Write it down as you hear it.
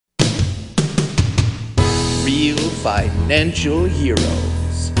real financial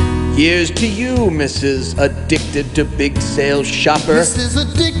heroes. Here's to you, Mrs. Addicted to Big Sale Shopper. Mrs.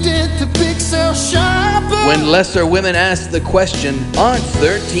 Addicted to Big Sale Shopper. When lesser women ask the question, aren't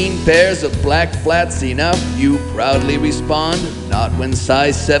 13 pairs of black flats enough? You proudly respond, not when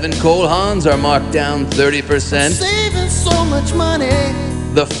size 7 Cole Haans are marked down 30%. Saving so much money.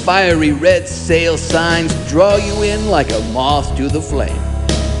 The fiery red sale signs draw you in like a moth to the flame.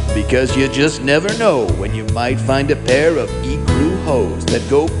 Because you just never know when you might find a pair of ecru hose that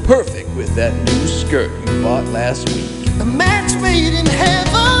go perfect with that new skirt you bought last week. A match made in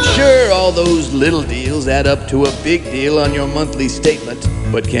heaven. Sure, all those little deals add up to a big deal on your monthly statement,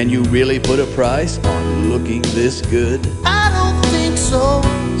 but can you really put a price on looking this good? I don't think so.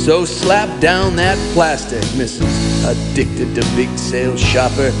 So slap down that plastic, Mrs. Addicted to Big Sale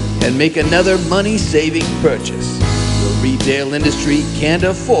Shopper, and make another money-saving purchase. The retail industry can't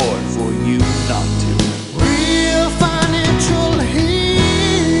afford for you not to.